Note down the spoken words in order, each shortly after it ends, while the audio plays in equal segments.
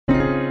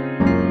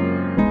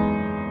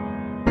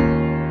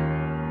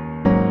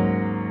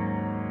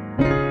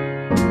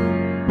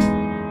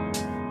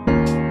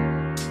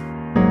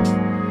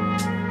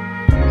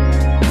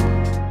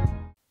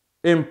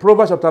In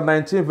Proverbs chapter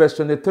 19, verse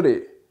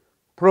 23,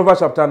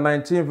 Proverbs chapter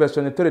 19, verse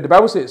 23, the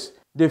Bible says,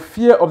 the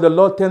fear of the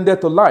Lord tendeth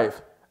to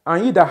life,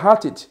 and he that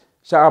hath it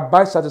shall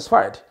abide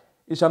satisfied.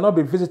 It shall not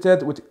be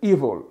visited with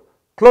evil.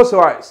 Close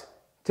your eyes.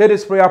 Take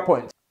this prayer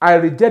point. I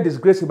reject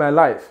disgrace in my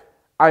life.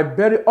 I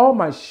bury all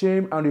my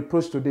shame and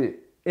reproach today.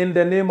 In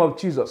the name of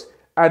Jesus,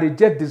 I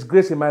reject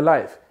disgrace in my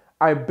life.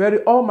 I bury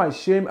all my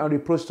shame and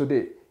reproach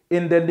today.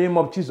 In the name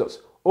of Jesus,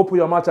 open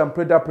your mouth and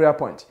pray that prayer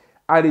point.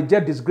 I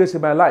reject disgrace in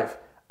my life.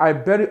 I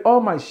bury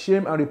all my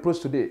shame and reproach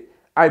today.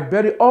 I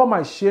bury all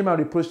my shame and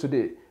reproach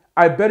today.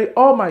 I bury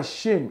all my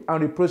shame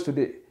and reproach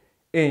today.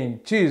 In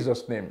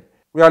Jesus' name.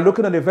 We are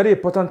looking at a very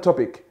important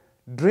topic.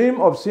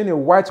 Dream of seeing a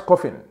white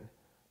coffin.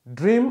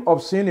 Dream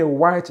of seeing a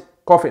white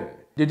coffin.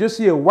 Did you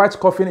see a white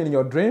coffin in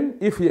your dream?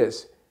 If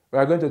yes, we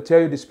are going to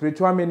tell you the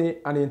spiritual meaning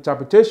and the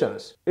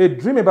interpretations. A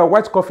dream about a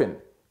white coffin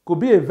could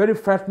be a very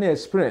frightening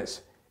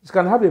experience. It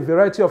can have a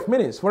variety of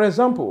meanings. For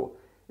example,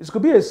 it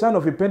could be a sign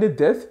of impending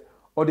death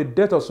or the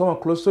death of someone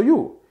close to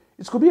you.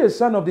 It could be a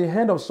sign of the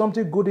end of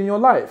something good in your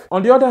life.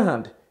 On the other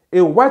hand,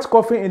 a white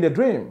coffin in the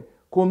dream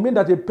could mean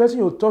that a person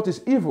you thought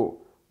is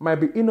evil might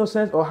be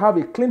innocent or have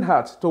a clean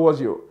heart towards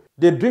you.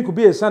 The dream could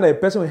be a sign that a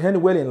person will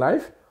end well in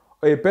life,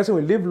 or a person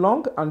will live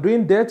long, and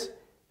during death,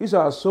 his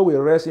or her soul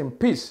will rest in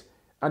peace,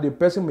 and the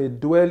person may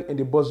dwell in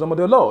the bosom of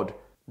the Lord.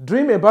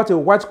 Dream about a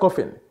white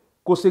coffin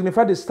could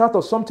signify the start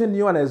of something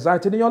new and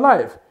exciting in your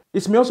life.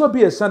 It may also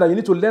be a sign that you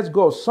need to let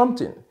go of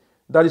something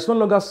that is no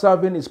longer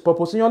serving its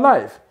purpose in your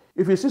life.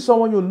 If you see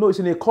someone you know is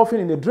in a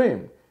coffin in a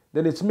dream,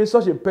 then it means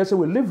such a person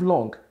will live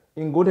long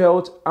in good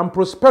health and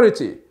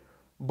prosperity.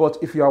 But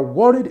if you are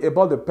worried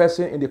about the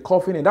person in the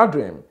coffin in that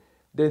dream,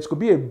 then it could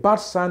be a bad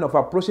sign of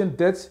approaching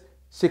death,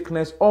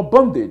 sickness, or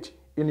bondage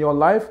in your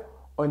life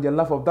or in the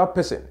life of that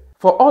person.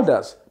 For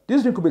others,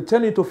 this dream could be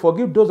telling you to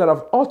forgive those that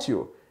have hurt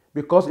you,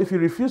 because if you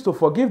refuse to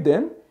forgive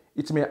them,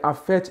 it may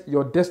affect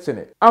your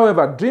destiny.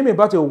 However, dreaming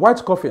about a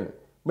white coffin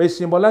may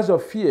symbolize your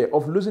fear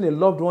of losing a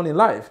loved one in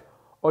life,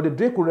 or the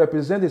dream could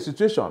represent a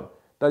situation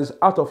that is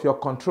out of your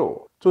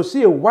control. To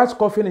see a white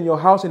coffin in your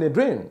house in a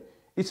dream,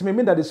 it may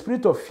mean that the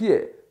spirit of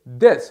fear,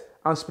 death,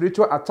 and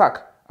spiritual attack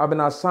have been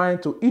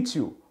assigned to eat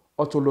you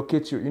or to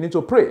locate you. You need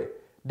to pray.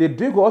 The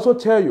dream will also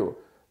tell you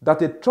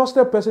that a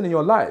trusted person in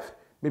your life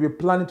may be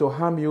planning to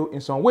harm you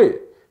in some way.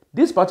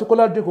 This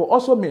particular dream will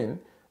also mean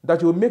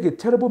that you will make a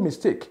terrible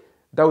mistake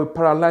that will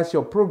paralyze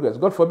your progress.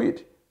 God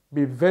forbid.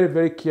 Be very,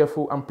 very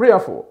careful and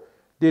prayerful.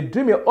 The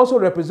dream may also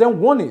represent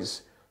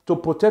warnings to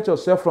protect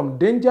yourself from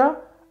danger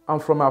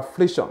and from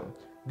affliction.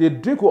 The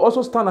dream will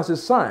also stand as a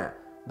sign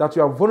that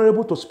you are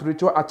vulnerable to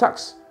spiritual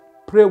attacks.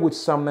 Pray with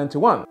Psalm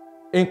 91.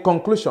 In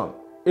conclusion,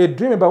 a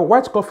dream about a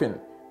white coffin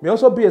may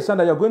also be a sign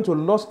that you are going to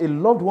lose a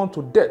loved one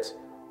to death,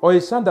 or a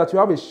sign that you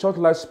have a short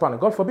lifespan.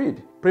 God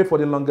forbid. Pray for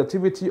the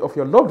longevity of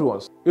your loved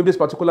ones. If this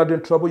particular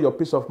dream trouble your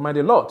peace of mind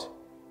a lot,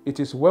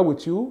 it is well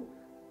with you,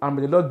 and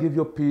may the Lord give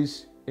you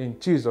peace in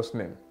Jesus'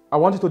 name. I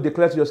want you to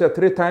declare to yourself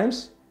 3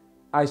 times,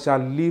 I shall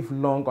live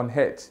long on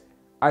earth.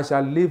 I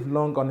shall live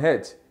long on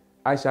earth.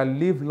 I shall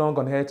live long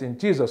on earth in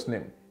Jesus'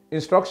 name.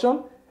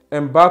 Instruction: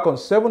 embark on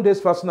 7 days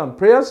fasting and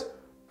prayers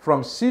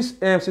from 6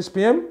 a.m. to 6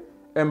 p.m.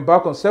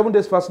 Embark on 7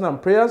 days fasting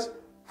and prayers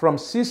from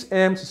 6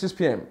 a.m. to 6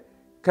 p.m.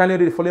 Can you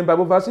read the following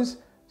Bible verses?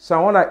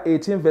 Psalm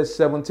 118 verse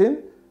 17,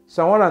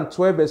 Psalm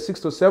 112 verse 6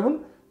 to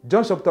 7,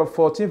 John chapter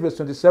 14 verse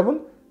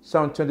 27,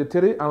 Psalm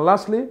 23, and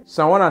lastly,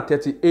 Psalm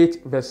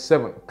 138 verse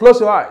 7.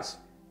 Close your eyes.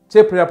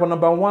 Take prayer point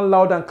number 1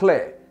 loud and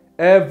clear.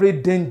 Every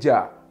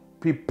danger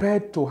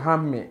prepared to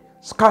harm me,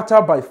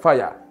 scatter by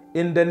fire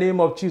in the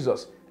name of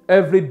Jesus.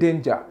 Every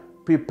danger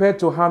prepared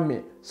to harm me,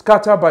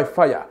 scatter by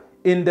fire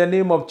in the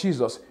name of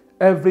Jesus.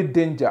 Every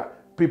danger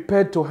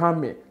prepared to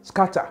harm me,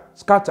 scatter,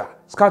 scatter,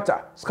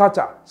 scatter,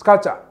 scatter,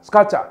 scatter,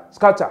 scatter,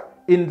 scatter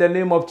in the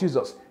name of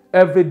Jesus.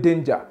 Every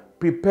danger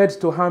prepared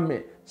to harm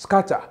me,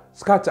 scatter,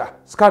 scatter,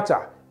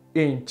 scatter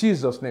in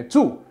Jesus' name.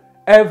 2,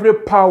 every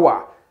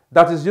power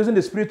that is using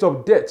the spirit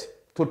of death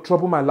to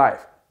trouble my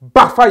life,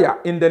 backfire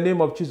in the name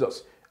of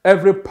Jesus.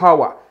 Every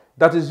power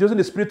that is using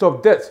the spirit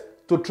of death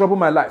to trouble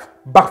my life,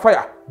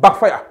 backfire,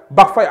 backfire,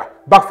 backfire,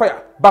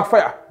 backfire,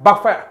 backfire,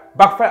 backfire,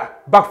 backfire,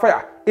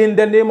 backfire in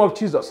the name of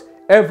Jesus.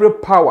 Every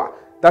power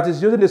that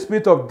is using the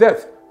spirit of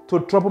death to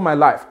trouble my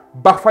life,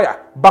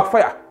 backfire,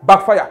 backfire,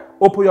 backfire.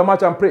 Open your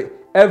mouth and pray.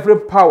 Every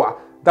power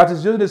that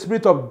is using the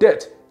spirit of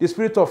death, the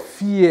spirit of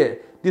fear,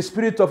 the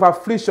spirit of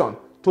affliction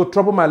to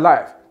trouble my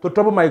life, to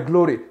trouble my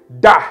glory,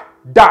 die,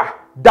 die,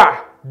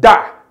 die,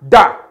 die,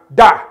 die,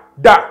 die,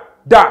 die,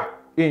 die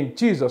in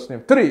Jesus'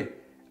 name. 3,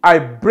 I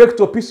break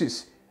to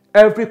pieces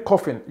every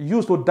coffin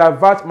used to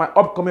divert my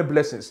upcoming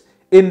blessings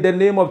in the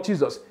name of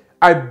Jesus.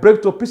 I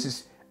break to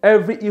pieces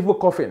every evil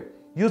coffin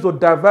used to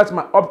divert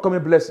my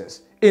upcoming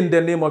blessings in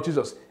the name of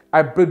Jesus.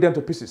 I break them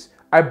to pieces.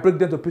 I break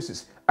them to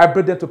pieces. I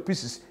break them to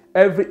pieces.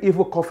 Every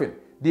evil coffin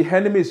the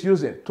enemy is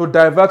using to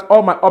divert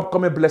all my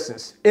upcoming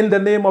blessings. In the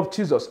name of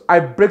Jesus,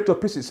 I break to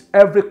pieces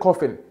every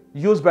coffin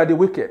used by the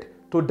wicked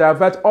to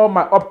divert all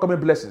my upcoming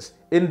blessings.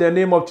 In the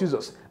name of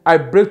Jesus, I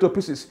break to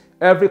pieces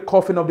every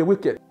coffin of the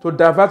wicked to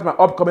divert my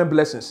upcoming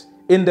blessings.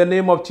 In the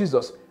name of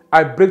Jesus,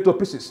 I break to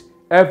pieces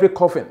every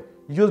coffin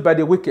used by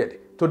the wicked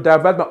to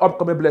divert my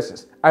upcoming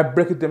blessings. I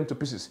break them to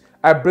pieces.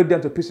 I break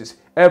them to pieces.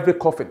 Every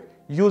coffin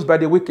used by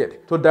the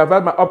wicked to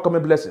divert my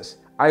upcoming blessings,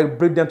 I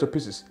break them to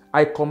pieces.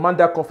 I command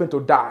that coffin to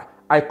die.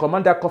 I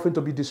command that coffin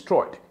to be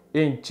destroyed.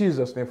 In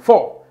Jesus' name.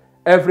 4.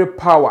 Every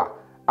power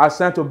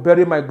assigned to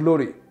bury my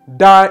glory,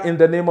 die in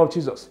the name of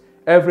Jesus.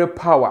 Every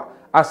power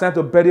assigned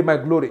to bury my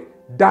glory,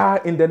 die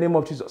in the name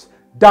of Jesus.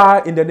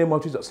 Die in the name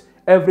of Jesus.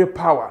 Every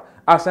power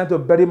assigned to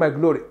bury my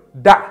glory,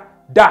 die,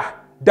 die,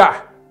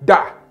 die,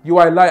 die. You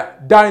are a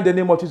liar. Die in the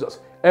name of Jesus.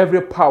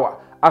 Every power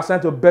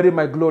assigned to bury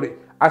my glory,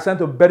 assigned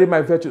to bury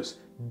my virtues,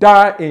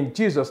 die in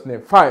Jesus'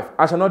 name. 5.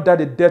 I shall not die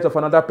the death of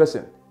another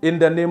person. In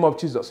the name of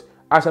Jesus.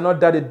 I shall not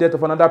die the death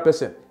of another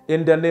person.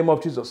 In the name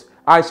of Jesus.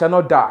 I shall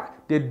not die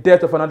the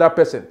death of another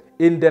person.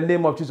 In the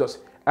name of Jesus.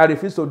 I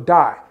refuse to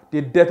die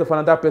the death of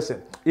another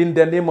person. In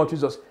the name of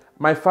Jesus.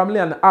 My family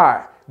and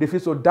I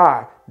refuse to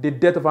die the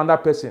death of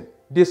another person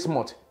this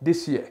month,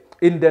 this year.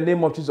 In the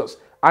name of Jesus.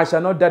 I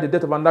shall not die the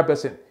death of another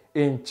person.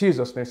 In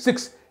Jesus' name.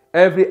 6.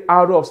 Every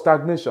arrow of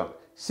stagnation,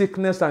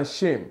 sickness, and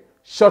shame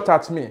shot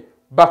at me,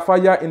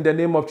 backfire in the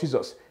name of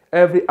Jesus.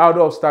 Every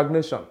arrow of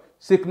stagnation,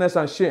 sickness,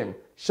 and shame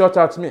shot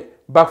at me,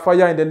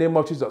 backfire in the name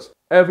of Jesus.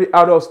 Every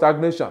arrow of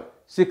stagnation,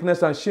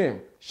 sickness, and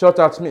shame shot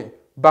at me,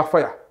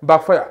 backfire,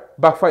 backfire,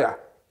 backfire.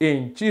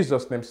 In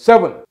Jesus' name.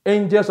 7.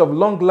 Angels of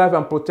long life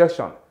and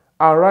protection,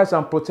 arise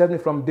and protect me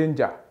from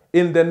danger.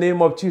 In the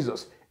name of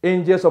Jesus.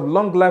 Angels of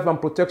long life and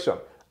protection,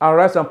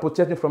 arise and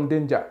protect me from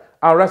danger.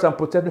 Arise and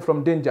protect me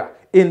from danger.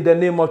 In the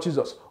name of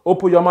Jesus.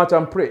 Open your mouth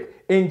and pray.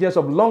 Angels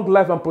of long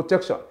life and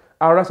protection,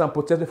 arise and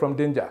protect me from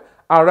danger.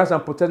 Arise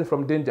and protect me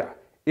from danger.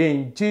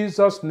 In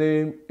Jesus'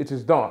 name it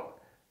is done.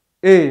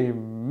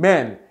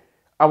 Amen.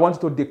 I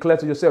want you to declare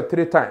to yourself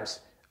 3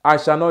 times. I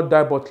shall not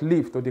die but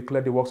live to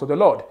declare the works of the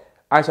Lord.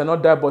 I shall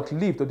not die but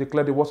live to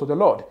declare the works of the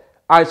Lord.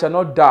 I shall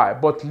not die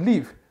but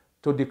live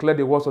to declare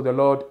the works of the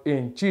Lord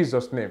in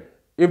Jesus' name.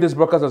 If this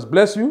broadcast has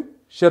blessed you,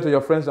 share to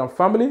your friends and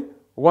family.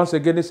 Once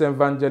again, this is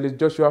Evangelist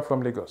Joshua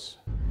from Lagos.